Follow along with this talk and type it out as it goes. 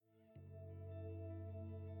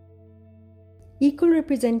Equal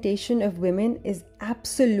representation of women is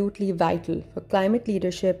absolutely vital for climate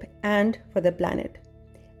leadership and for the planet.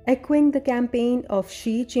 Echoing the campaign of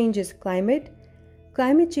She Changes Climate,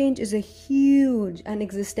 climate change is a huge and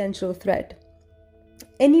existential threat.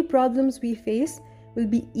 Any problems we face will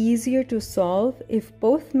be easier to solve if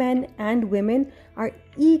both men and women are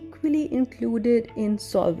equally included in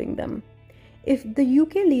solving them. If the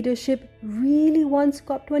UK leadership really wants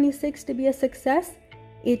COP26 to be a success,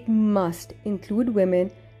 it must include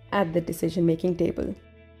women at the decision-making table.